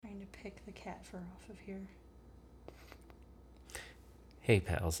pick the cat fur off of here. Hey,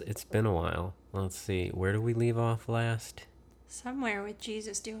 pals, it's been a while. Let's see, where do we leave off last? Somewhere with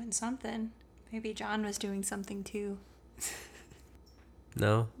Jesus doing something. Maybe John was doing something too.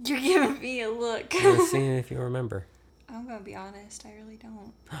 No? You're giving me a look. Let's see if you remember. I'm gonna be honest, I really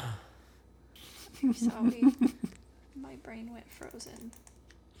don't. I'm sorry. My brain went frozen.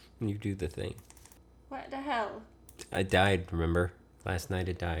 You do the thing. What the hell? I died, remember? Last night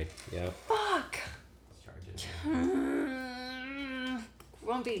it died. Yep. Fuck! Charge it.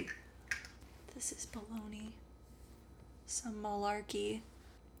 Grumpy. This is baloney. Some malarkey.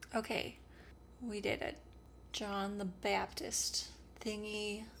 Okay, we did it. John the Baptist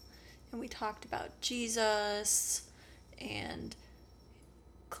thingy, and we talked about Jesus and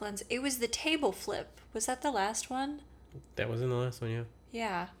cleanse. It was the table flip. Was that the last one? That wasn't the last one, yeah?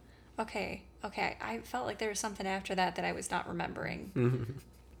 Yeah. Okay. I felt like there was something after that I was not remembering.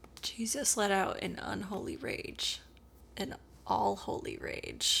 Jesus let out an unholy rage, an all-holy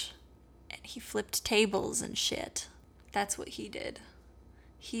rage, and he flipped tables and shit. That's what he did.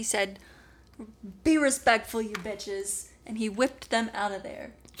 He said, "Be respectful, you bitches," and he whipped them out of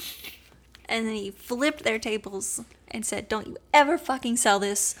there. And then he flipped their tables and said, "Don't you ever fucking sell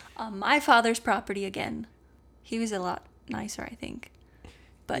this on my father's property again." He was a lot nicer, I think.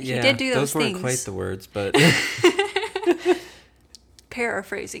 But he did do those things. Those weren't quite the words, but...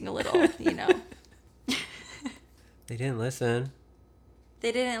 Paraphrasing a little, you know. They didn't listen.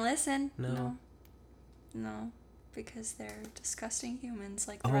 They didn't listen? No. No. Because they're disgusting humans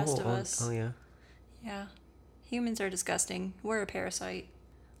like the rest of us. Oh, yeah. Yeah. Humans are disgusting. We're a parasite.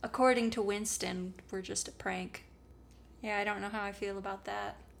 According to Winston, we're just a prank. Yeah, I don't know how I feel about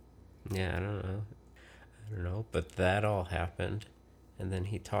that. Yeah, I don't know. But that all happened. And then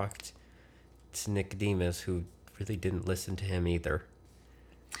he talked to Nicodemus, who really didn't listen to him either.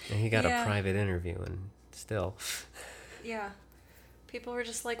 And he got a private interview, and still. Yeah. People were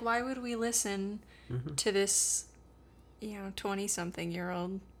just like, why would we listen to this,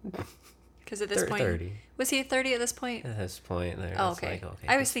 20-something-year-old? Because at this point... 30. Was he 30 at this point? At this point, there. Oh, okay.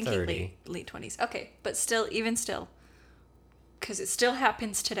 I was thinking 30. late 20s. Okay, but still, because it still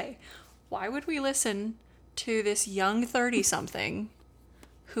happens today. Why would we listen to this young 30-something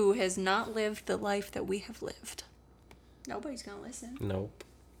who has not lived the life that we have lived? Nobody's gonna listen. Nope.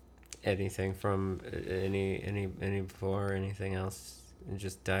 Anything from any before, anything else, and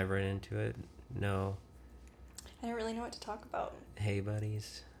just dive right into it? No. I don't really know what to talk about. Hey,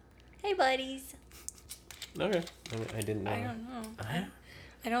 buddies. Hey, buddies. Okay. I didn't know. I don't know.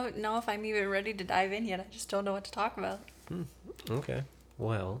 I don't know if I'm even ready to dive in yet. I just don't know what to talk about. Okay.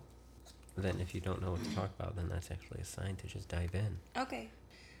 Well, then if you don't know what to talk about, then that's actually a sign to just dive in. Okay.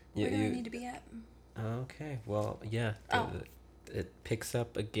 Where do I need to be at? Okay. Well, yeah. It picks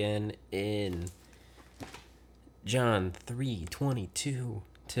up again in John 3:22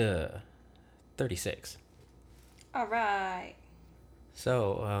 to 36. All right.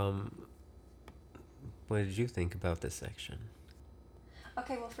 So, what did you think about this section?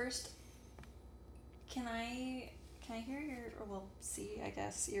 Okay, well, first, can I hear your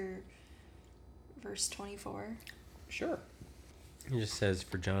verse 24? Sure. It just says,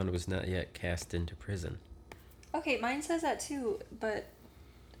 "For John was not yet cast into prison." Okay, mine says that too, but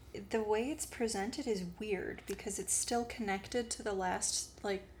the way it's presented is weird because it's still connected to the last,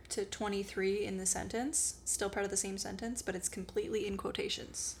 to 23 in the sentence, still part of the same sentence, but it's completely in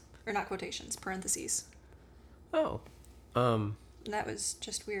quotations. Or not quotations, parentheses. Oh. And that was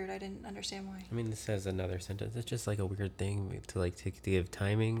just weird. I didn't understand why. I mean, this says another sentence. It's just like a weird thing to give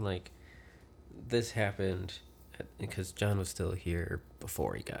timing. Like, this happened because John was still here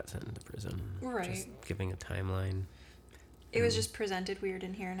before he got sent into prison. Right. Just giving a timeline. It was just presented weird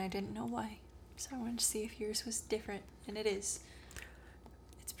in here, and I didn't know why. So I wanted to see if yours was different, and it is.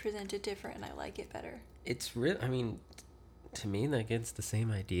 It's presented different, and I like it better. It's real. I mean, to me, it's the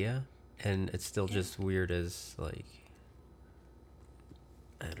same idea, and it's still just weird as, I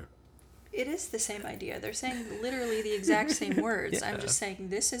don't. It is the same idea. They're saying literally the exact same words. Yeah. I'm just saying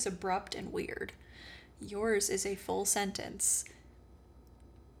this is abrupt and weird. Yours is a full sentence.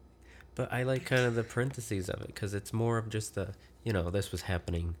 But I like kind of the parentheses of it, because it's more of just this was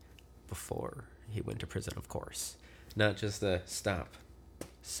happening before he went to prison, of course. Not just the stop,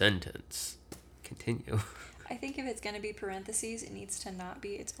 sentence, continue. I think if it's going to be parentheses, it needs to not be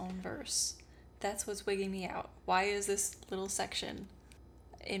its own verse. That's what's wigging me out. Why is this little section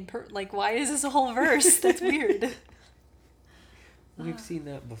why is this a whole verse? That's weird. We've seen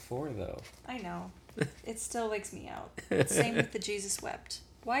that before, though. I know. It still wigs me out. Same with the Jesus wept.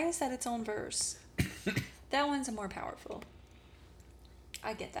 Why is that its own verse? That one's more powerful.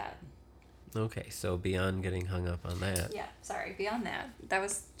 I get that. Okay, so beyond getting hung up on that. Yeah, sorry. Beyond that, that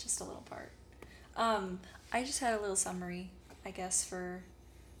was just a little part. I just had a little summary, I guess, for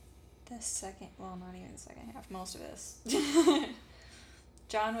the second, well, not even the second half, most of this.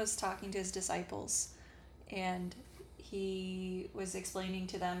 John was talking to his disciples, and he was explaining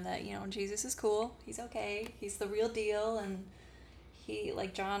to them that, Jesus is cool, he's okay, he's the real deal, and he,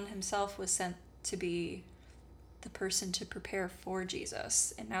 like John himself, was sent to be the person to prepare for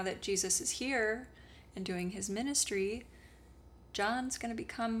Jesus. And now that Jesus is here and doing his ministry, John's going to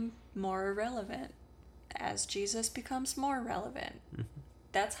become more irrelevant as Jesus becomes more relevant. Mm-hmm.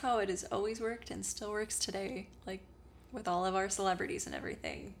 That's how it has always worked and still works today, like with all of our celebrities and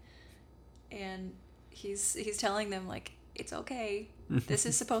everything. And he's telling them, like, it's okay. This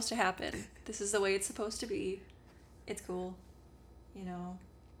is supposed to happen. This is the way it's supposed to be. It's cool,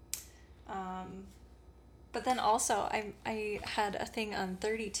 But then also, I had a thing on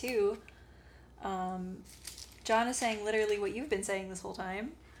 32. John is saying literally what you've been saying this whole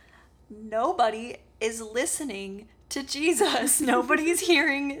time. Nobody is listening to Jesus. Nobody's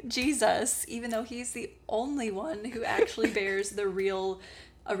hearing Jesus, even though he's the only one who actually bears a real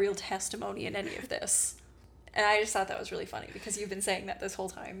testimony in any of this. And I just thought that was really funny because you've been saying that this whole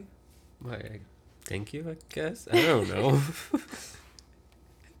time. Why, thank you, I guess. I don't know.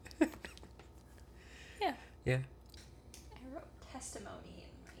 Yeah. I wrote testimony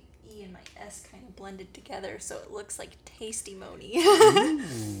and my E and my S kind of blended together so it looks like tasty-mony.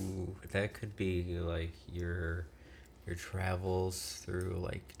 Ooh, that could be like your travels through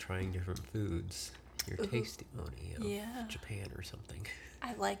like trying different foods. Your tasty-mony of Japan or something.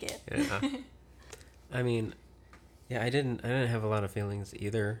 I like it. Yeah. I mean, yeah, I didn't have a lot of feelings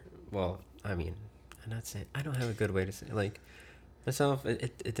either. Well, I mean, I'm not saying I don't have a good way to say it. Like myself,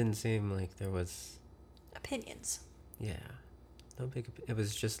 it didn't seem like there was opinions. Yeah. No big. It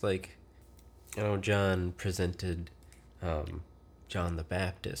was just like, John presented John the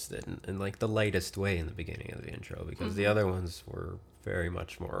Baptist in like the lightest way in the beginning of the intro, because the other ones were very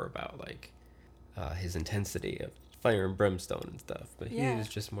much more about like his intensity of fire and brimstone and stuff. But he was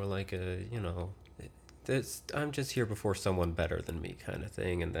just more like I'm just here before someone better than me kind of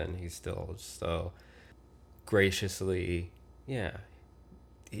thing. And then he's still so graciously,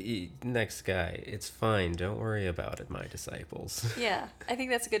 next guy, it's fine, don't worry about it, my disciples. Yeah, I think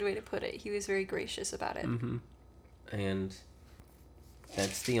that's a good way to put it. He was very gracious about it. Mm-hmm. And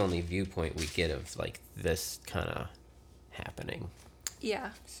that's the only viewpoint we get of like this kind of happening. Yeah.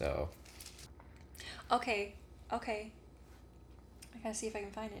 So okay, I gotta see if I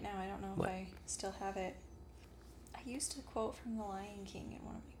can find it now. I don't know if I still have it. I used a quote from The Lion King in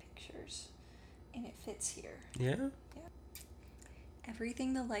one of my pictures, and it fits here. Yeah?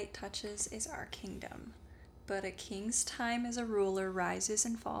 Everything the light touches is our kingdom, but a king's time as a ruler rises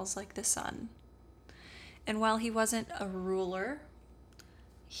and falls like the sun. And while he wasn't a ruler,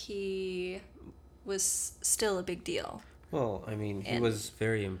 he was still a big deal. Well, I mean, he was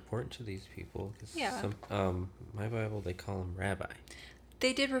very important to these people. My Bible, they call him rabbi.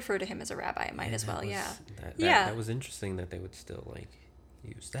 They did refer to him as a rabbi, might as well, That was interesting that they would still, like,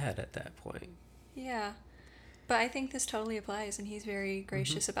 use that at that point. Yeah. But I think this totally applies, and he's very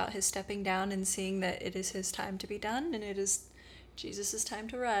gracious about his stepping down and seeing that it is his time to be done, and it is Jesus' time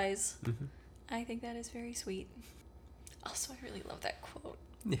to rise. Mm-hmm. I think that is very sweet. Also, I really love that quote.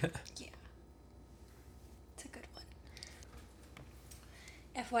 Yeah. Yeah. It's a good one.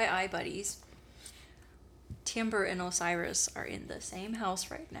 FYI, buddies, Timber and Osiris are in the same house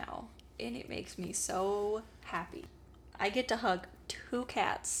right now, and it makes me so happy. I get to hug 2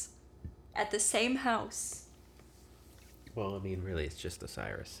 cats at the same house. Well, I mean, really, it's just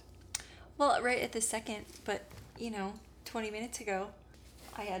Osiris. Well, right at the second, but, 20 minutes ago,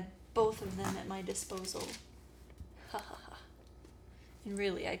 I had both of them at my disposal. Ha ha ha. And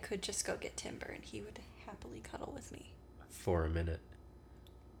really, I could just go get Timber, and he would happily cuddle with me. For a minute.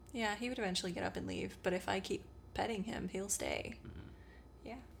 Yeah, he would eventually get up and leave, but if I keep petting him, he'll stay. Mm-hmm.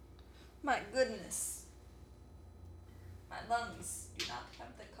 Yeah. My goodness. My lungs do not have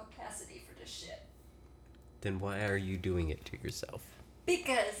the capacity for this shit. Then why are you doing it to yourself?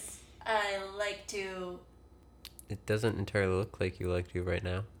 Because I like to. It doesn't entirely look like you like to right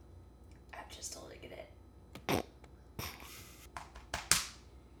now. I'm just holding it in.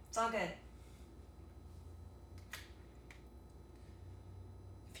 It's all good.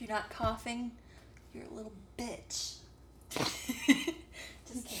 If you're not coughing, you're a little bitch.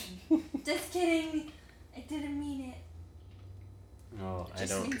 Just kidding. Just kidding. I didn't mean it. No, it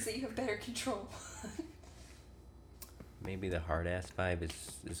just means that you have better control. Maybe the hard ass vibe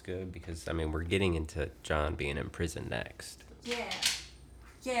is good because, I mean, we're getting into John being in prison next. Yeah.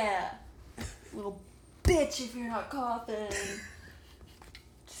 Yeah. Little bitch if you're not coughing.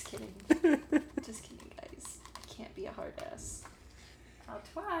 Just kidding. Just kidding, guys. I can't be a hard ass. I'll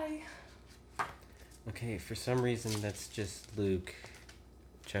try. Okay, for some reason that's just Luke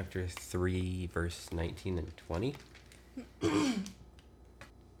chapter 3, verse 19 and 20.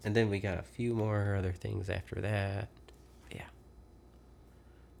 And then we got a few more other things after that. Yeah.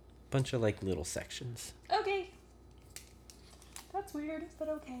 Bunch of like little sections. Okay. That's weird, but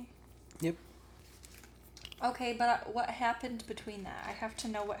okay. Yep. Okay, but what happened between that? I have to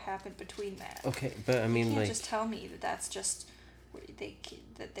know what happened between that. Okay, but I mean, you can't like, just tell me that that's just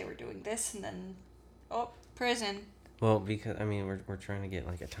that they were doing this and then prison. well, because I mean, we're trying to get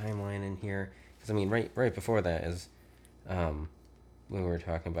like a timeline in here. Because I mean, right before that is, when we were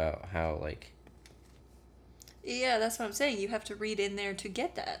talking about how like. Yeah, that's what I'm saying. You have to read in there to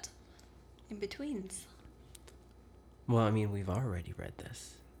get that. In betweens. Well, I mean, we've already read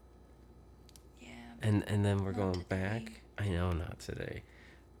this. Yeah. And then we're going today. back. I know, not today,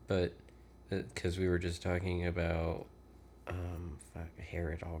 but because we were just talking about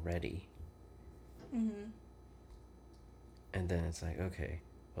Herod already. Mm-hmm. And then it's like, okay,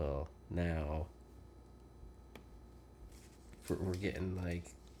 well, now we're getting like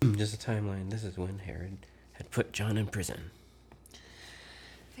just a timeline. This is when Herod had put John in prison.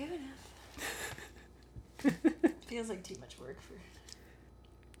 Fair enough. Feels like too much work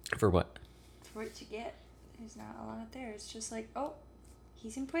For what? for it to get. There's not a lot there. It's just like, oh,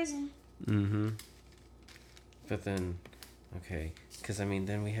 he's in prison. Mm-hmm. But then, okay, because I mean,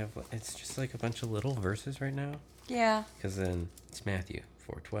 then we have, it's just like a bunch of little verses right now. Yeah. Because then it's Matthew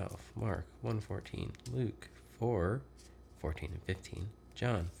 4:12, Mark 1:14, Luke 4:14 and 15,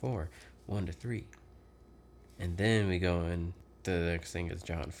 John 4:1-3, and then we go in. The next thing is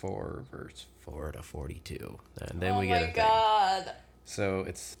John 4 verse 4-42, and then we get a thing. Oh my God. So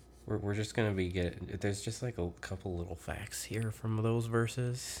it's we're just gonna be there's just like a couple little facts here from those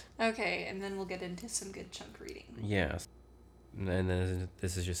verses. Okay, and then we'll get into some good chunk reading. Yeah, and then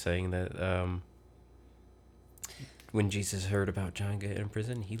this is just saying that when Jesus heard about John getting in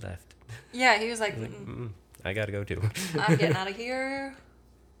prison, he left. Yeah, he was like, I gotta go too. I'm getting out of here.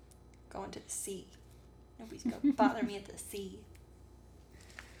 Going to the sea. Nobody's gonna bother me at the sea.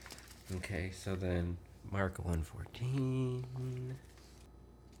 Okay, so then Mark 1:14.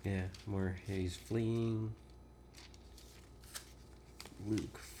 Yeah, where he's fleeing.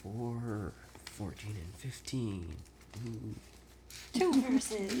 Luke 4:14 and 15. Ooh. 2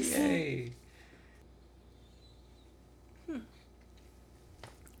 verses. Yay!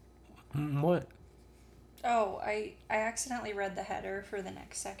 What? Oh, I accidentally read the header for the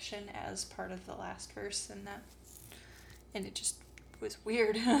next section as part of the last verse and it just was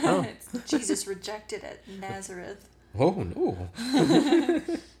weird. Oh. Jesus rejected at Nazareth. Oh, no.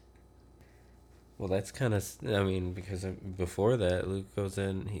 Well, that's kind of, I mean, because before that, Luke goes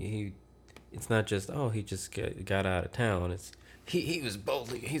in, he it's not just, he just got out of town. It's, he was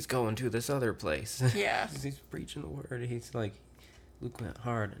boldly, he's going to this other place. Yeah. He's preaching the word. He's like, Luke went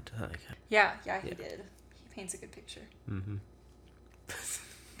hard into like. Yeah, he did. He paints a good picture. Mm-hmm.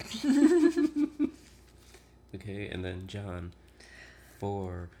 Okay, and then John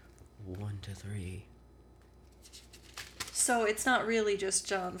 4:1-3. So it's not really just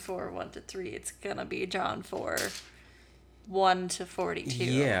John 4:1-3. It's gonna be John 4:1-42.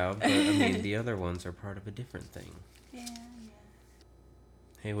 Yeah, but I mean the other ones are part of a different thing. Yeah.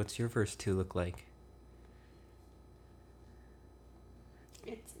 Hey, what's your verse 2 look like?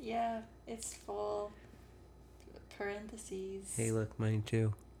 It's full parentheses. Hey, look, mine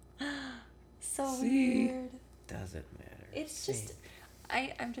too. So See? weird. Doesn't matter. It's just,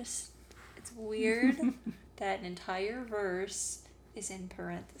 it's weird that an entire verse is in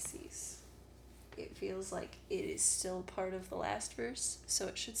parentheses. It feels like it is still part of the last verse, so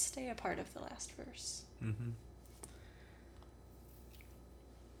it should stay a part of the last verse. Mm-hmm.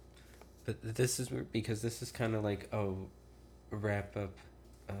 But this is because this is kind of like a wrap up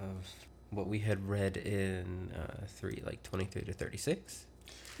of what we had read in 23-36.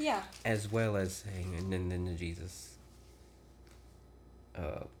 Yeah. As well as saying, and then Jesus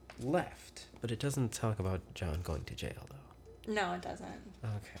left. But it doesn't talk about John going to jail, though. No, it doesn't.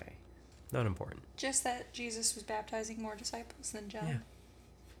 Okay. Not important. Just that Jesus was baptizing more disciples than John. Yeah.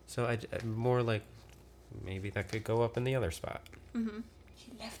 So I more like maybe that could go up in the other spot. Mm-hmm.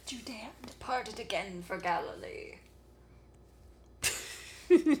 He left Judea and departed again for Galilee.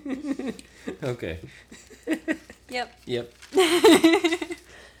 Okay. Yep. Yep.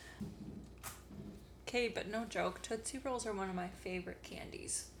 Okay, but no joke, Tootsie Rolls are one of my favorite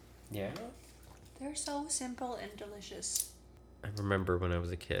candies. Yeah? They're so simple and delicious. I remember when I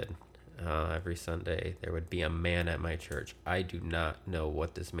was a kid, every Sunday there would be a man at my church. I do not know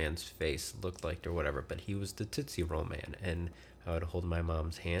what this man's face looked like or whatever, but he was the Tootsie Roll man, and I would hold my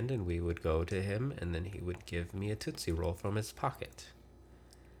mom's hand and we would go to him, and then he would give me a Tootsie Roll from his pocket.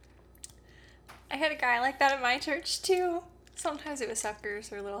 I had a guy like that at my church too. Sometimes it was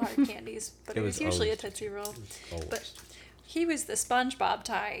suckers or little hard candies, but it was usually a Tootsie Roll. But he was the SpongeBob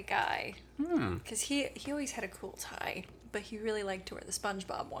tie guy. Because he always had a cool tie, but he really liked to wear the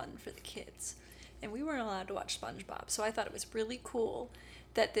SpongeBob one for the kids. And we weren't allowed to watch SpongeBob, so I thought it was really cool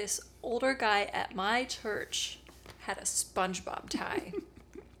that this older guy at my church had a SpongeBob tie.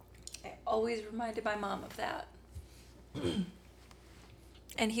 I always reminded my mom of that.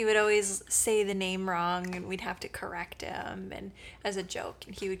 And he would always say the name wrong, and we'd have to correct him, and as a joke,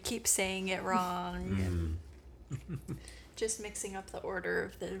 and he would keep saying it wrong, and just mixing up the order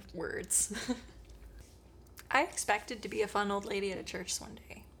of the words. I expected to be a fun old lady at a church one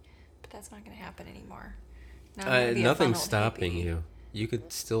day, but that's not going to happen anymore. Nothing's stopping you. You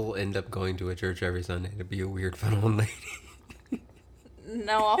could still end up going to a church every Sunday to be a weird fun old lady.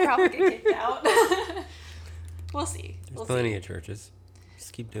 No, I'll probably get kicked out. We'll see. There's plenty of churches.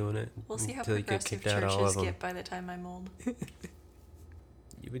 Just keep doing it. We'll see how progressive churches get by the time I'm old.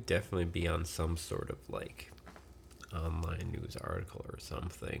 You would definitely be on some sort of like online news article or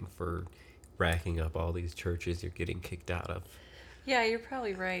something for racking up all these churches you're getting kicked out of. Yeah, you're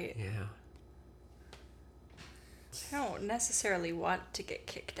probably right. Yeah. I don't necessarily want to get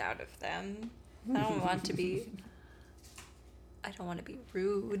kicked out of them. I don't want to be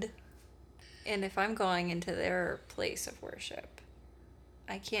rude. And if I'm going into their place of worship,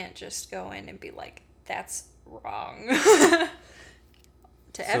 I can't just go in and be like, that's wrong. To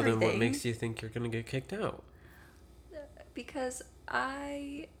everything. So then what makes you think you're going to get kicked out? Because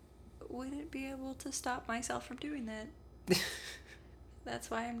I wouldn't be able to stop myself from doing that. That's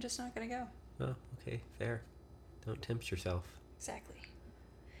why I'm just not going to go. Oh, okay, fair. Don't tempt yourself. Exactly.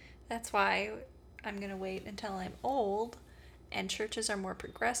 That's why I'm going to wait until I'm old and churches are more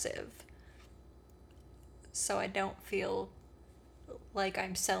progressive, so I don't feel like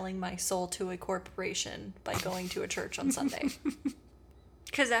I'm selling my soul to a corporation by going to a church on Sunday.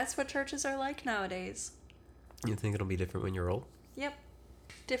 Because that's what churches are like nowadays. You think it'll be different when you're old? Yep.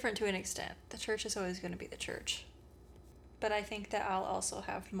 Different to an extent. The church is always going to be the church. But I think that I'll also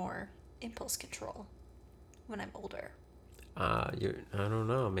have more impulse control when I'm older. I don't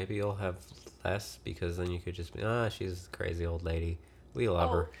know. Maybe you'll have less, because then you could just be, she's a crazy old lady. We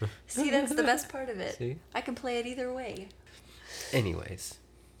love her. See, that's the best part of it. See? I can play it either way. Anyways.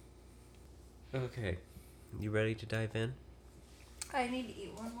 Okay. You ready to dive in? I need to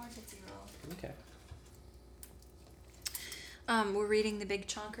eat one more Tootsie Roll. Okay. We're reading The Big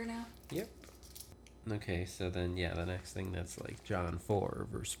Chonker now? Yep. Okay, so then, the next thing that's like John 4,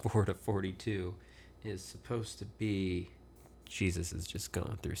 verse 4 to 42 is supposed to be Jesus is just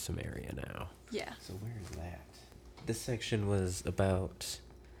going through Samaria now. Yeah. So where is that? This section was about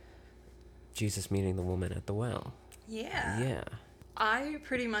Jesus meeting the woman at the well. Yeah. Yeah. I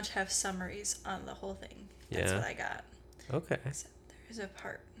pretty much have summaries on the whole thing. That's what I got. Okay. So there's a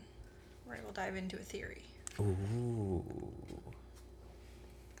part where I will dive into a theory. Ooh.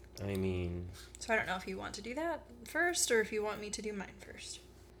 I mean... So I don't know if you want to do that first or if you want me to do mine first.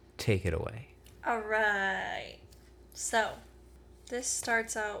 Take it away. All right. So this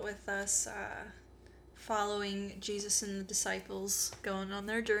starts out with us following Jesus and the disciples going on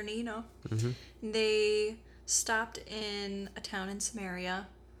their journey, you know. Mm-hmm. They stopped in a town in Samaria.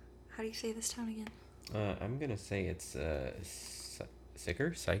 How do you say this town again? I'm going to say it's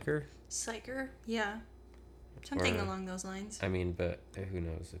Sychar? Sychar, yeah. Something along those lines. I mean, but who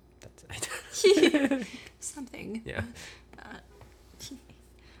knows if that's... Something. Yeah.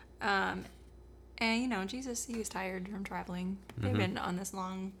 And, you know, Jesus, he was tired from traveling. They've been on this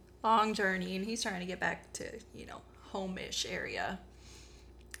long journey, and he's trying to get back to, you know, home-ish area.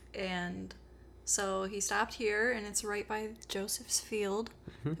 And so he stopped here, and it's right by Joseph's field.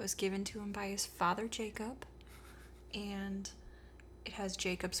 It was given to him by his father, Jacob. And it has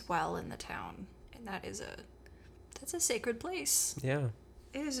Jacob's well in the town. And that's a sacred place. Yeah.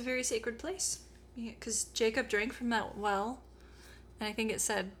 It is a very sacred place. Because Jacob drank from that well. And I think it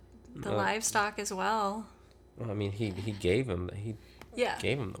said the livestock as well. Well, I mean, he gave him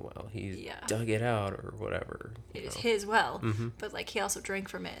gave him the well. He dug it out or whatever. It is his well, but like he also drank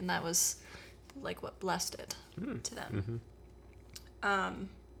from it, and that was like what blessed it to them.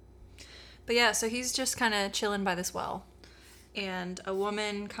 But yeah, so he's just kind of chilling by this well, and a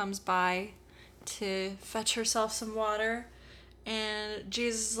woman comes by to fetch herself some water, and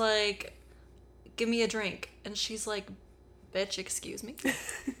Jesus is like, "Give me a drink," and she's like bitch, excuse me.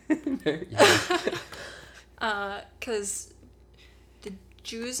 Yeah. Because the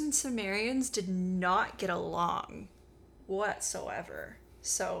Jews and Samaritans did not get along whatsoever.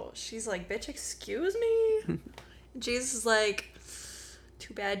 So she's like, bitch, excuse me? Jesus is like,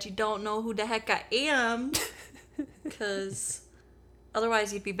 too bad you don't know who the heck I am. Because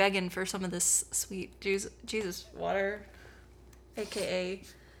otherwise you'd be begging for some of this sweet Jesus water, a.k.a.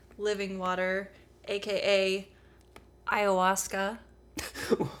 living water, a.k.a. ayahuasca.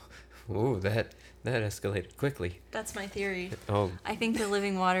 Ooh, that escalated quickly. That's my theory. Oh, I think the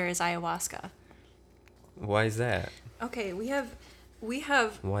living water is ayahuasca. why is that? Okay, we have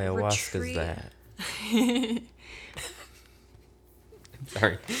Why ayahuasca's that?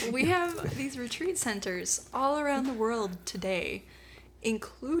 Sorry. We have these retreat centers all around the world today,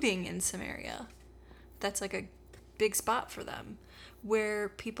 including in Samaria. That's like a big spot for them, where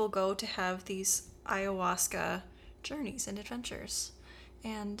people go to have these ayahuasca journeys and adventures.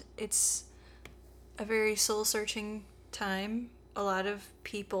 And it's a very soul-searching time. A lot of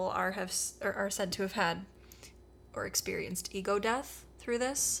people are said to have had or experienced ego death through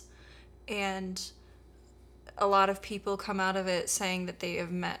this, and a lot of people come out of it saying that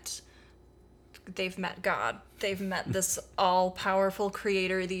they've met God. They've met this all-powerful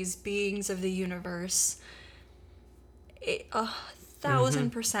creator, these beings of the universe. It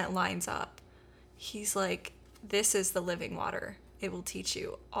 1,000% lines up. He's like, this is the living water. It will teach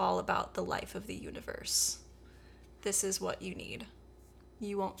you all about the life of the universe. This is what you need.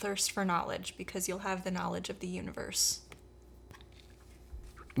 You won't thirst for knowledge because you'll have the knowledge of the universe.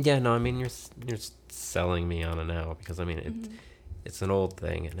 Yeah, no, I mean, you're selling me on it now, because I mean it's an old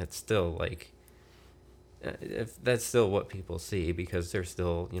thing, and it's still like, if that's still what people see, because they're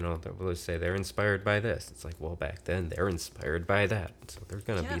still, they'll say they're inspired by this. It's like, well, back then they're inspired by that, so they're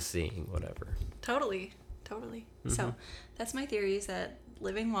gonna be seeing whatever. Totally. So that's my theory, is that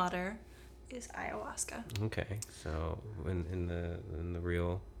living water is ayahuasca. Okay, so in the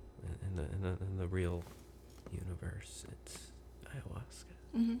real universe, it's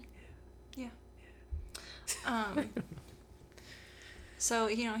ayahuasca. Yeah. So,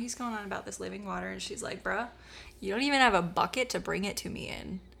 he's going on about this living water, and she's like, bruh, you don't even have a bucket to bring it to me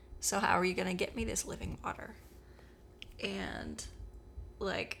in. So how are you going to get me this living water? And,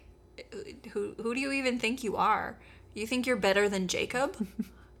 like, who do you even think you are? You think you're better than Jacob?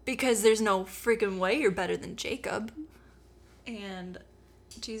 Because there's no freaking way you're better than Jacob. And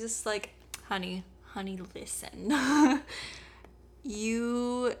Jesus is like, honey, listen.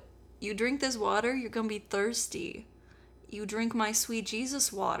 You drink this water, you're going to be thirsty. You drink my sweet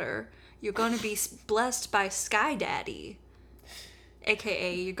Jesus water, you're going to be blessed by Sky Daddy.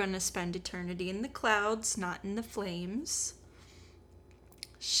 AKA, you're going to spend eternity in the clouds, not in the flames.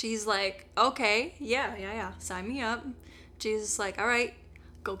 She's like, okay, yeah, sign me up. Jesus is like, all right,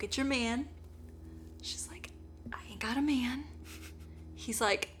 go get your man. She's like, I ain't got a man. He's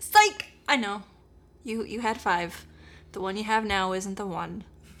like, psych! I know. You had 5. The one you have now isn't the one.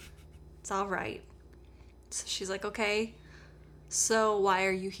 It's all right. So she's like, okay, so why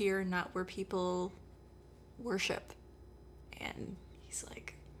are you here, not where people worship? And he's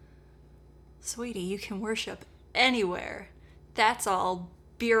like, sweetie, you can worship anywhere. That's all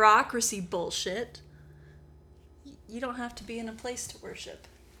bureaucracy bullshit. You don't have to be in a place to worship.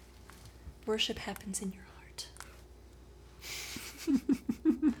 Worship happens in your heart.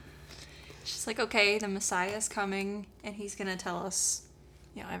 She's like, okay, the Messiah's coming, and he's gonna tell us,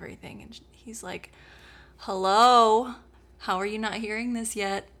 everything. And he's like, hello, how are you not hearing this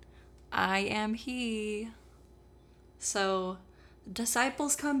yet? I am he. So,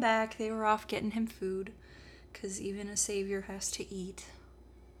 disciples come back. They were off getting him food, because even a savior has to eat.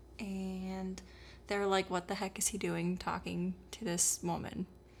 And they're like, what the heck is he doing talking to this woman?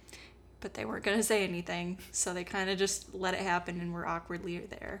 But they weren't going to say anything, so they kind of just let it happen and were awkwardly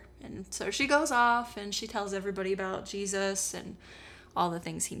there. And so she goes off and she tells everybody about Jesus and all the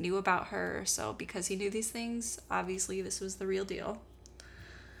things he knew about her. So because he knew these things, obviously this was the real deal.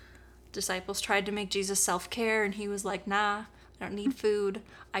 Disciples tried to make Jesus self-care, and he was like, nah, I don't need food.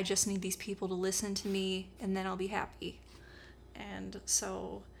 I just need these people to listen to me, and then I'll be happy. And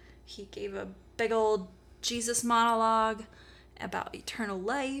so he gave a big old Jesus monologue about eternal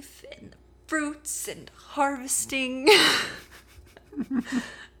life and fruits and harvesting.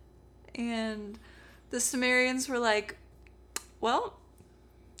 And the Samaritans were like, well,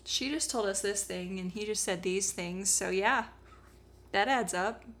 she just told us this thing and he just said these things, so yeah, that adds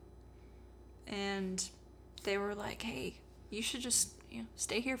up. And they were like, hey, you should just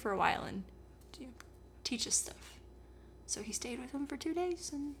stay here for a while and teach us stuff. So he stayed with them for 2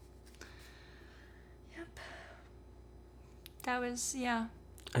 days, and yep. That was, yeah.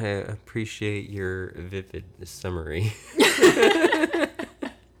 I appreciate your vivid summary.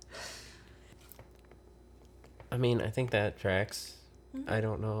 I mean, I think that tracks. Mm-hmm. I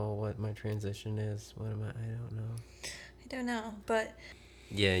don't know what my transition is. What am I? I don't know. I don't know, but...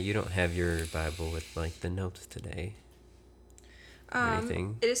 Yeah, you don't have your Bible with, like, the notes today. Or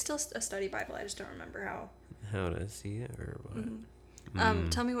anything. It is still a study Bible. I just don't remember how to see it or what. Mm-hmm.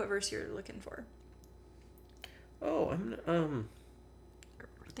 Tell me what verse you're looking for. Oh, We're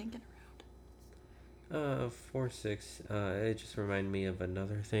thinking around. 4:6. It just reminded me of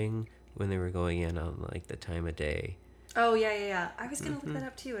another thing when they were going in on, like, the time of day. Oh, yeah. I was gonna look that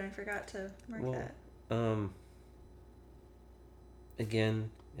up too, and I forgot to mark that. Again,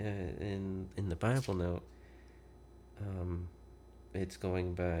 in the Bible note, it's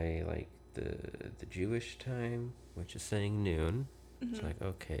going by, like, the Jewish time, which is saying noon. Mm-hmm. It's like,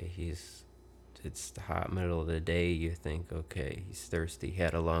 okay, it's the hot middle of the day. You think, okay, he's thirsty, he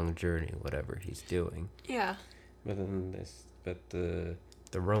had a long journey, whatever he's doing. Yeah. But then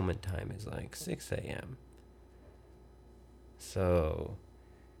the Roman time is like 6 a.m. So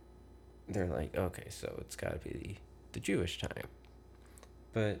they're like, okay, so it's got to be the Jewish time.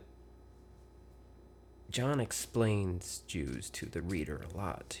 But John explains Jews to the reader a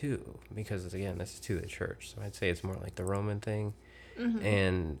lot, too, because, again, this is to the church, so I'd say it's more like the Roman thing,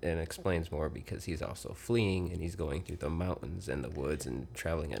 and explains more because he's also fleeing, and he's going through the mountains and the woods and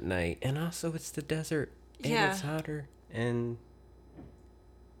traveling at night, and also it's the desert, and it's hotter, and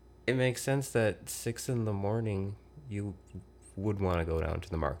it makes sense that 6 a.m. you would want to go down to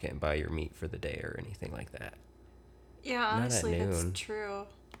the market and buy your meat for the day or anything like that. Yeah, honestly, that's true.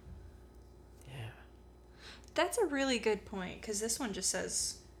 That's a really good point, because this one just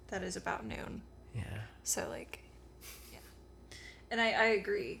says that is about noon. Yeah. So, like, yeah. And I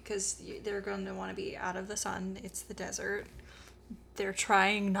agree, because they're going to want to be out of the sun. It's the desert. They're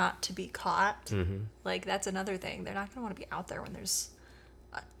trying not to be caught. Mm-hmm. Like, that's another thing. They're not going to want to be out there when there's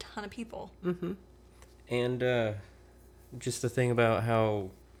a ton of people. Mm-hmm. And just the thing about how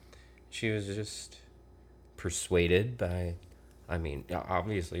she was just persuaded by, I mean,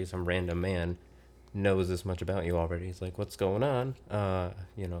 obviously some random man knows this much about you already. He's like, what's going on?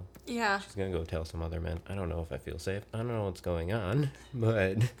 Yeah. She's gonna go tell some other man. I don't know if I feel safe. I don't know what's going on,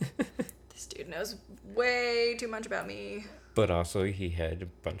 but this dude knows way too much about me. But also, he had a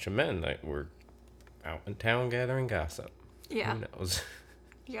bunch of men that were out in town gathering gossip. Yeah. Who knows?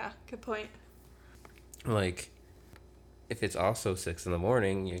 Yeah, good point. Like, if it's also 6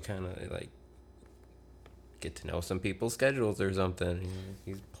 a.m, you kind of, like, get to know some people's schedules or something.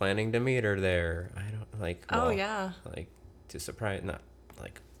 He's planning to meet her there. I don't, like, well, oh, yeah. Like, to surprise, not,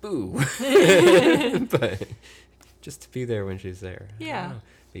 like, boo. But just to be there when she's there. Yeah.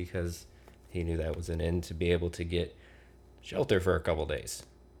 Because he knew that was an end to be able to get shelter for a couple days.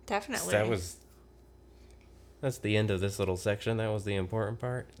 Definitely. So that's the end of this little section. That was the important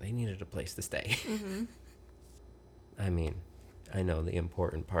part. They needed a place to stay. Mm-hmm. I mean, I know the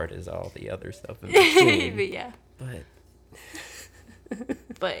important part is all the other stuff in between. But yeah.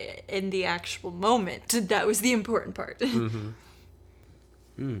 But in the actual moment, that was the important part.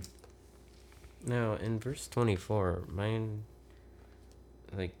 Mm-hmm. Now, in verse 24, mine,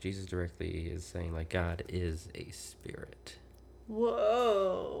 like, Jesus directly is saying, like, God is a spirit.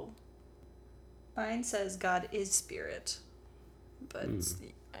 Whoa. Mine says God is spirit. But,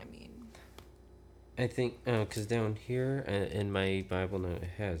 I mean... I think, because down here in my Bible note, it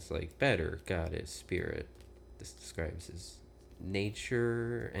has, like, better, God is spirit. This describes his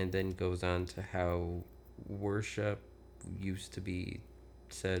nature, and then goes on to how worship used to be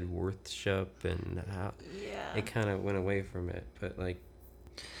said worship, and how it kind of went away from it. But, like...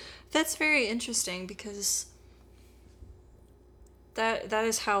 That's very interesting, because that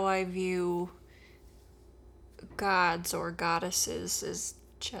is how I view gods or goddesses, is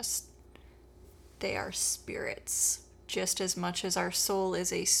just... they are spirits, just as much as our soul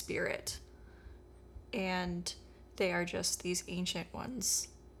is a spirit. And they are just these ancient ones.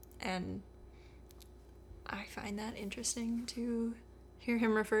 And I find that interesting to hear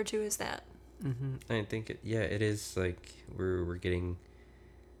him referred to as that. Mm-hmm. I think, it is, like, we're getting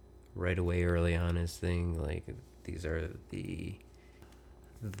right away early on his thing, like, these are the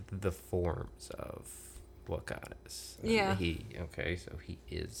forms of what God is. Yeah. So he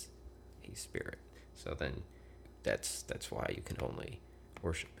is a spirit. So then that's why you can only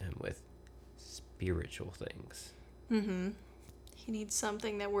worship him with spiritual things. Mm-hmm. He needs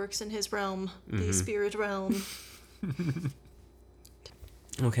something that works in his realm, the spirit realm.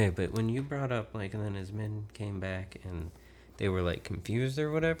 Okay, but when you brought up, like, and then his men came back and they were, like, confused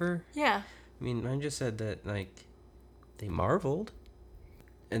or whatever. Yeah. I mean, I just said that, like, they marveled.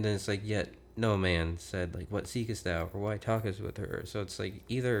 And then it's like, yet no man said, like, what seekest thou, or why talkest with her? So it's like,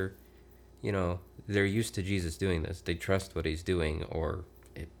 either, they're used to Jesus doing this, they trust what he's doing, or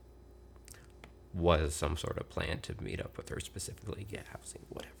it was some sort of plan to meet up with her specifically, get housing,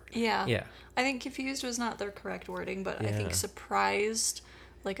 whatever. Yeah. I think confused was not their correct wording, but I think Yeah. surprised,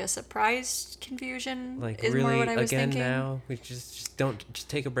 like a surprised confusion, Like, is really, more what I was again thinking. now? We just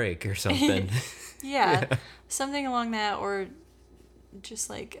take a break or something. Yeah, something along that, or just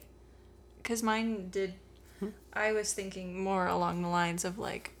like, because mine did, I was thinking more along the lines of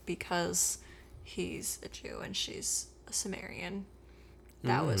like, because he's a Jew and she's a Sumerian,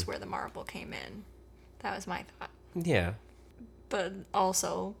 that was where the marvel came in. That was my thought. Yeah. But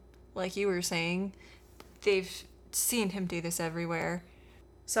also, like you were saying, they've seen him do this everywhere.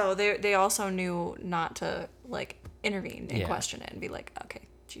 So they also knew not to, like, intervene and question it and be like, okay,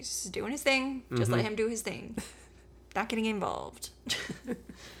 Jesus is doing his thing. Just let him do his thing. Not getting involved.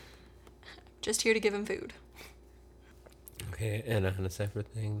 Just here to give him food. Okay, and on a separate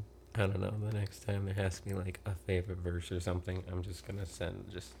thing, I don't know, the next time there has to be, like, a favorite verse or something, I'm just going to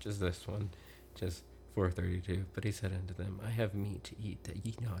send just this one. Just 4:32. But he said unto them, I have meat to eat that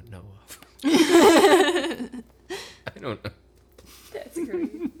ye not know of. I don't know. That's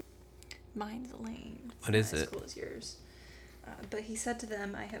great. Mine's lame. What is Not it? as cool as yours. But he said to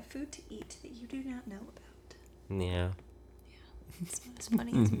them, I have food to eat that you do not know about. Yeah. It's not as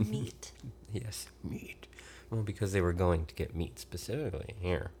funny as meat. Yes, meat. Well, because they were going to get meat specifically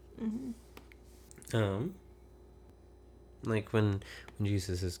here. Like when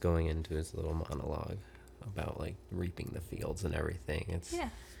Jesus is going into his little monologue about like reaping the fields and everything. It's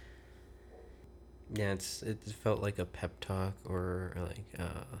it felt like a pep talk, or like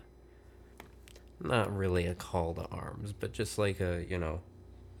not really a call to arms, but just like a,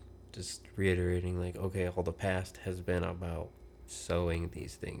 just reiterating, like, okay, all the past has been about sowing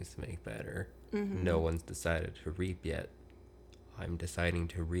these things to make better. No one's decided to reap yet. I'm deciding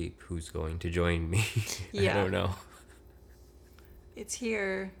to reap. Who's going to join me? Yeah. I don't know. It's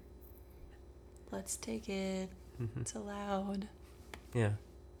here. Let's take it. It's allowed. Yeah.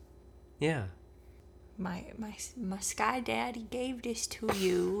 Yeah. My sky daddy gave this to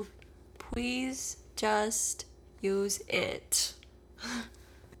you. Please just use it.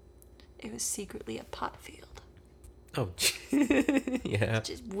 It was secretly a pot field. Oh, yeah.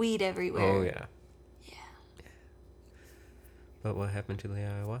 Just weed everywhere. Oh, yeah. Yeah. But what happened to the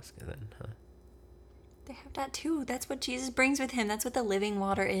ayahuasca then, huh? They have that too. That's what Jesus brings with him. That's what the living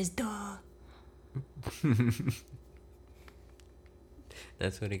water is. Duh.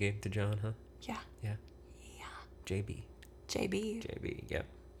 That's what he gave to John, huh? Yeah. Yeah. Yeah. JB, yep.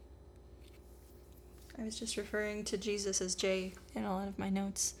 I was just referring to Jesus as J in a lot of my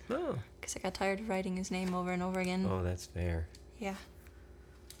notes. Oh. Because I got tired of writing his name over and over again. Oh, that's fair. Yeah.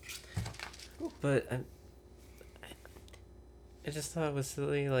 But I just thought it was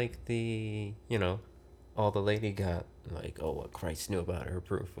silly, like all the lady got, like, oh, what Christ knew about her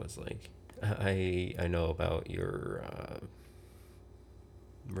proof was like, I know about your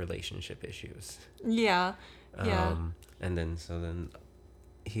relationship issues. Yeah. Yeah. And then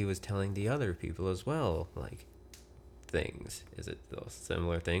he was telling the other people as well, like, things. Is it those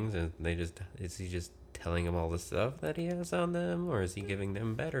similar things? And is he just telling them all the stuff that he has on them, or is he giving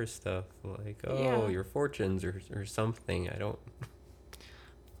them better stuff, like, your fortunes or something? I don't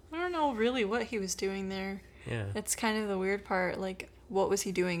know really what he was doing there. Yeah. It's kind of the weird part, like, what was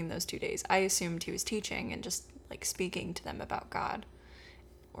he doing in those 2 days? I assumed he was teaching and just, like, speaking to them about God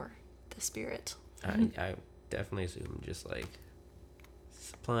or the Spirit. I definitely assume just, like,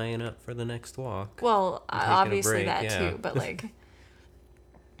 supplying up for the next walk. Well, obviously break, that yeah. too, but, like,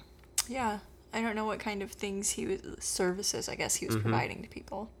 yeah, I don't know what kind of things services, I guess, he was providing to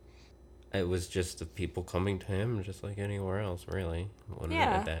people. It was just the people coming to him, just like anywhere else, really.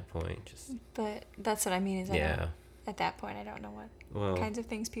 At that point, just. But that's what I mean. At that point, I don't know what kinds of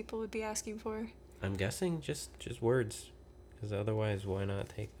things people would be asking for. I'm guessing just words, because otherwise, why not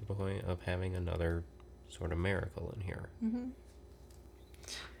take the point of having another sort of miracle in here? Mm-hmm.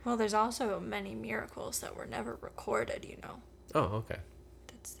 Well, there's also many miracles that were never recorded. Oh, okay.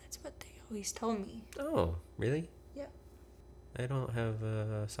 That's what they always told me. Oh, really? Yeah. I don't have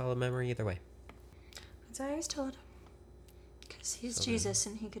a solid memory either way. That's what I was told. Because he's Jesus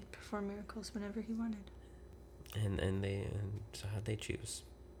and he could perform miracles whenever he wanted. And so how'd they choose?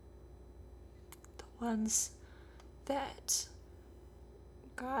 The ones that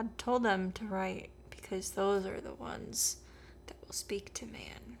God told them to write, because those are the ones that will speak to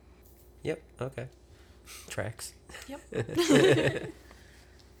man. Yep, okay. Tracks. Yep.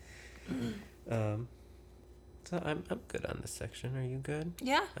 So I'm good on this section. Are you good?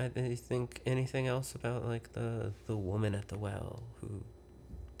 Yeah. I think anything else about like the woman at the well who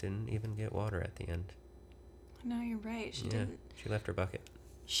didn't even get water at the end? No, you're right. She didn't. She left her bucket.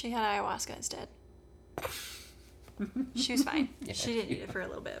 She had ayahuasca instead. She was fine. She didn't need it for a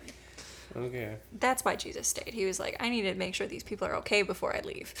little bit. Okay. That's why Jesus stayed. He was like, I need to make sure these people are okay before I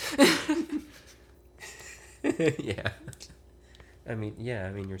leave. Yeah. I mean,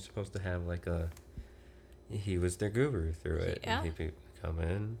 you're supposed to have like he was their guru through it. Yeah. And he'd come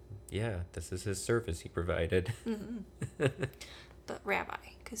in. Yeah, this is his service he provided. Mm-hmm. But rabbi,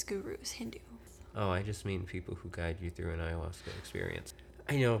 because guru is Hindu. Oh, I just mean people who guide you through an ayahuasca experience.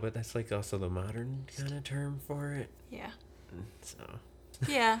 I know, but that's like also the modern kind of term for it. Yeah. So.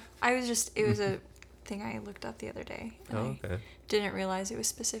 Yeah, it was a thing I looked up the other day. And okay. I didn't realize it was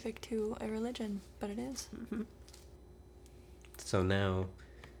specific to a religion, but it is. Mm-hmm. So now,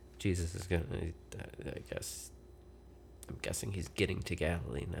 Jesus is gonna, I'm guessing he's getting to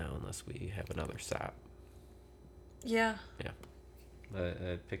Galilee now, unless we have another stop. Yeah. Yeah.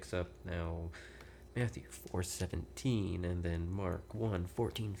 It picks up now Matthew 4:17, and then Mark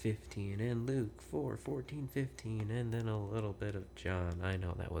 1:14-15, and Luke 4:14-15, and then a little bit of John. I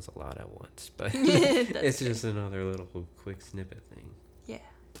know that was a lot at once, but it's just another little quick snippet thing. Yeah.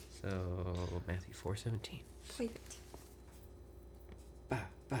 So Matthew 4:17. Wait.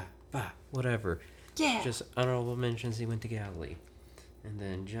 Whatever. Yeah. Just honorable mentions he went to Galilee. And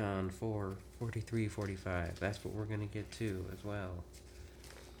then John 4:43-45. That's what we're going to get to as well.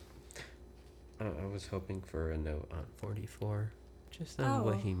 I was hoping for a note on 44. Just on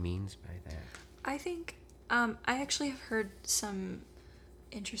what he means by that. I think, I actually have heard some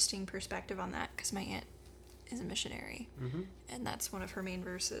interesting perspective on that because my aunt is a missionary. Mm-hmm. And that's one of her main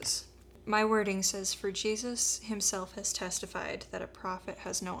verses. My wording says, "For Jesus himself has testified that a prophet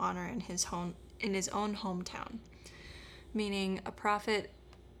has no honor in his own hometown." Meaning a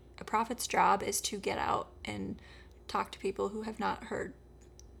prophet's job is to get out and talk to people who have not heard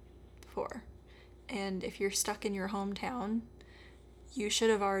before. And if you're stuck in your hometown, you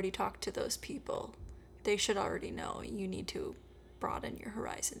should have already talked to those people. They should already know. You need to broaden your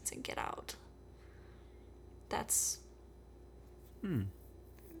horizons and get out. That's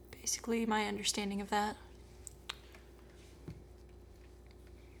basically my understanding of that.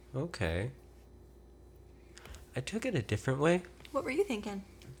 Okay. I took it a different way. What were you thinking?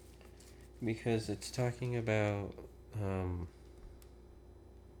 Because it's talking about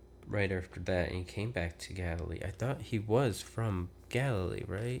right after that, and he came back to Galilee. I thought he was from Galilee,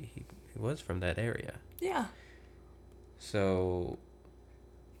 right? He was from that area. Yeah. So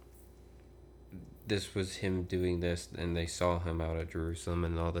this was him doing this, and they saw him out at Jerusalem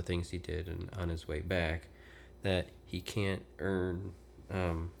and all the things he did, and on his way back, that he can't earn,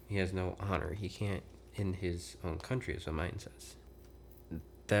 he has no honor. He can't in his own country, is what mine says.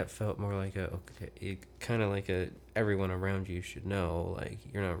 That felt more like kind of like everyone around you should know, like,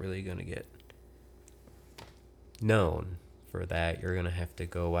 you're not really going to get known for that. You're going to have to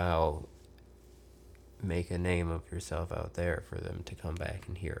go out, make a name of yourself out there for them to come back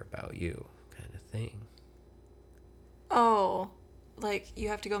and hear about you, kind of thing. Oh, like you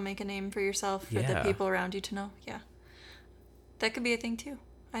have to go make a name for yourself for the people around you to know? Yeah. That could be a thing too.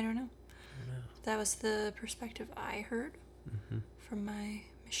 I don't know. That was the perspective I heard from my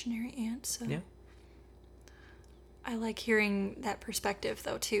missionary aunt, so yeah. I like hearing that perspective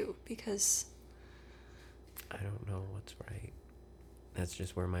though too, because I don't know what's right. That's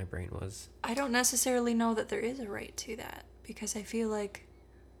just where my brain was. I don't necessarily know that there is a right to that, because I feel like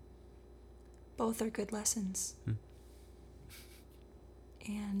both are good lessons.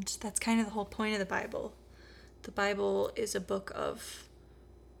 And that's kind of the whole point of the Bible. The Bible is a book of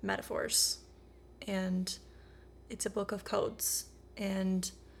metaphors, and it's a book of codes,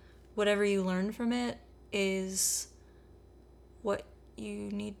 and whatever you learn from it is what you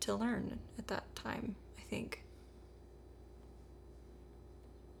need to learn at that time, I think.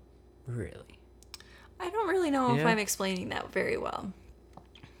 Really? I don't really know if I'm explaining that very well.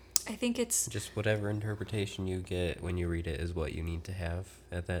 I think it's just whatever interpretation you get when you read it is what you need to have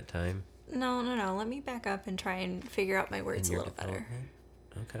at that time. No. Let me back up and try and figure out my words a little better.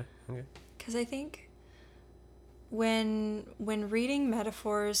 Okay. Because I think when reading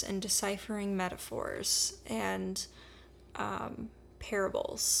metaphors and deciphering metaphors and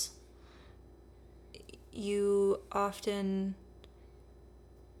parables, you often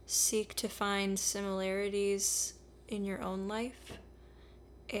seek to find similarities in your own life,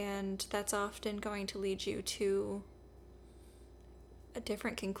 and that's often going to lead you to a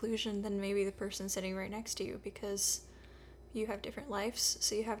different conclusion than maybe the person sitting right next to you, because You have different lives,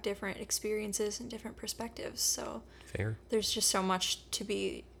 so you have different experiences and different perspectives. So Fair. there's just so much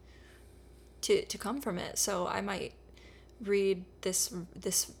to come from it. So I might read this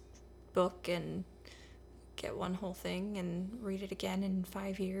book and get one whole thing and read it again in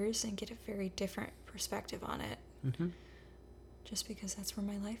 5 years and get a very different perspective on it. Mm-hmm. Just because that's where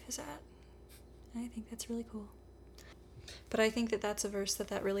my life is at. And I think that's really cool. But I think that that's a verse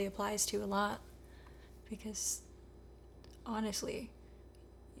that really applies to a lot, because honestly,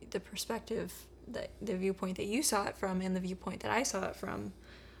 the perspective, the viewpoint that you saw it from and the viewpoint that I saw it from,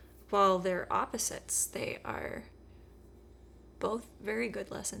 while they're opposites, they are both very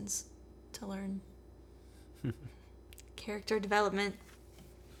good lessons to learn. Character development.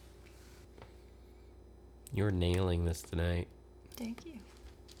 You're nailing this tonight. Thank you.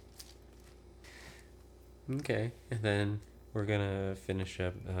 Okay, and then we're gonna finish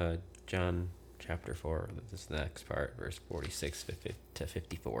up John chapter 4. This is the next part, verse 46 to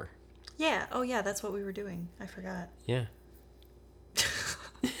 54. Yeah. Oh, yeah. That's what we were doing. I forgot. Yeah.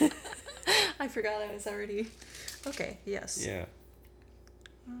 I forgot I was already. Okay. Yes. Yeah.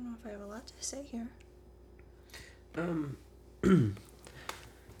 I don't know if I have a lot to say here. I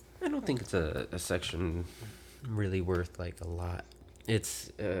don't think it's a section really worth like a lot.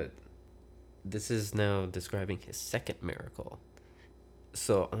 It's this is now describing his second miracle.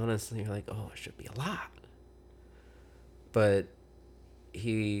 So honestly, you're like, oh, it should be a lot. But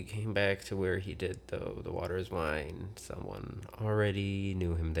he came back to where he did the water is wine. Someone already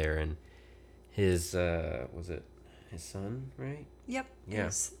knew him there, and his was it his son, right? Yep. Yeah.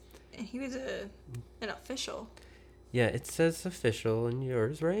 And he was an official. Yeah, it says official in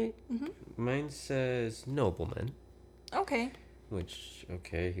yours, right? Mm-hmm. Mine says nobleman. Okay. Which,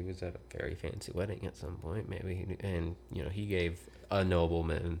 okay, he was at a very fancy wedding at some point, maybe. And, he gave a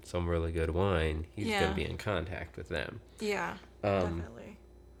nobleman some really good wine. He's going to be in contact with them. Yeah, definitely.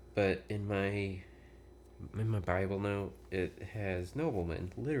 But in my Bible note, it has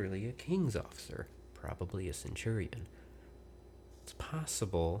nobleman, literally a king's officer, probably a centurion. It's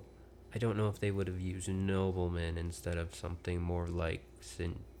possible. I don't know if they would have used nobleman instead of something more like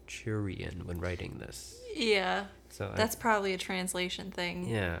centurion when writing this. Yeah. So that's probably a translation thing.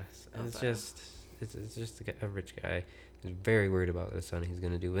 Yeah. It's just a rich guy. He's very worried about his son. He's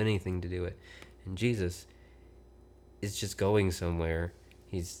going to do anything to do it. And Jesus is just going somewhere.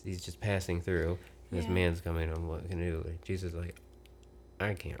 He's just passing through. And this man's coming on, what can I do? Jesus is like,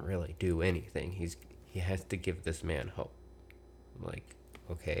 I can't really do anything. He has to give this man hope. I'm like,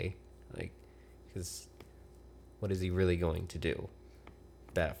 okay. Like, because what is he really going to do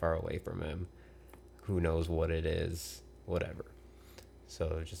that far away from him? Who knows what it is, whatever.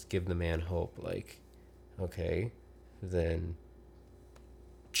 So just give the man hope, like, okay, then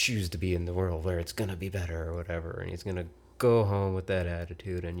choose to be in the world where it's going to be better or whatever. And he's going to go home with that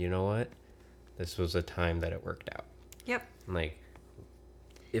attitude. And you know what? This was a time that it worked out. Yep. Like,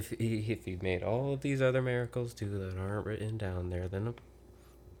 if he made all of these other miracles too that aren't written down there, then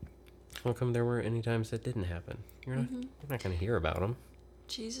how come there weren't any times that didn't happen? You're not going to hear about them.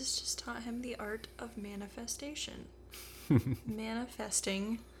 Jesus just taught him the art of manifestation.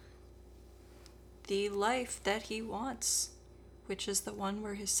 Manifesting the life that he wants, which is the one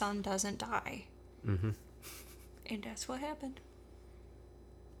where his son doesn't die. Mm-hmm. And that's what happened.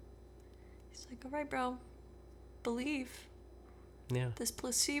 He's like, all right, bro, believe. Yeah. This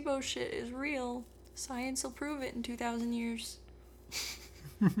placebo shit is real. Science will prove it in 2,000 years.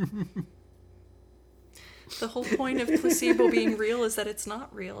 The whole point of placebo being real is that it's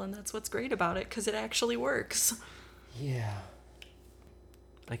not real, and that's what's great about it, because it actually works. Yeah.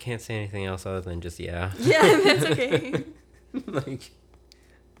 I can't say anything else other than just yeah. Yeah, that's okay. Like,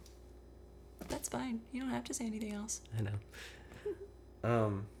 that's fine. You don't have to say anything else. I know.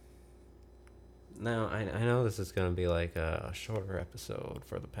 Now, I know this is going to be like a shorter episode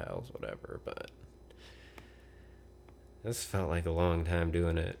for the pals, whatever, but this felt like a long time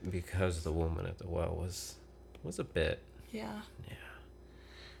doing it because the woman at the well was a bit. Yeah. Yeah.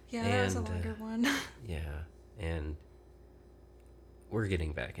 Yeah, that was a longer one. Yeah, and we're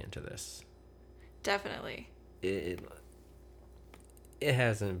getting back into this. Definitely. It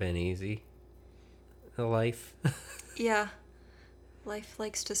hasn't been easy. Life. Yeah. Life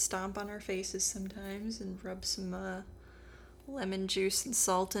likes to stomp on our faces sometimes and rub some lemon juice and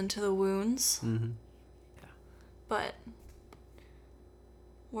salt into the wounds. Mm-hmm. Yeah. But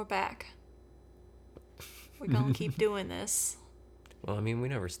we're back. We're gonna keep doing this. Well, I mean, we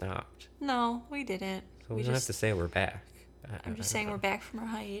never stopped. No, we didn't. So we don't have to say we're back. I'm just saying we're back from our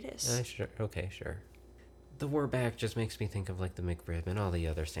hiatus. Sure. Okay, sure. The we're back just makes me think of like the McRib and all the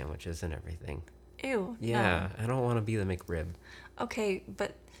other sandwiches and everything. Ew. Yeah, No. I don't want to be the McRib. Okay,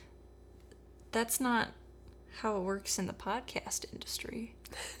 but that's not how it works in the podcast industry.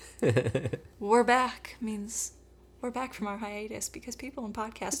 We're back means we're back from our hiatus because people in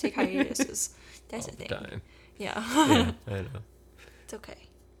podcasts take hiatuses. That's All a the thing. time. Yeah. Yeah, I know. It's okay.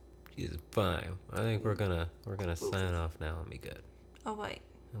 Jesus, fine. I think we're gonna sign off now and be good. Oh wait.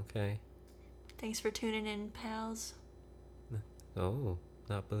 Okay. Thanks for tuning in, pals. Oh,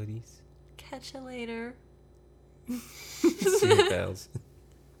 not buddies. Catch you later. See you, pals.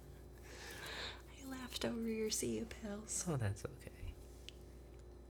 I laughed over your see you, pals. Oh, that's okay.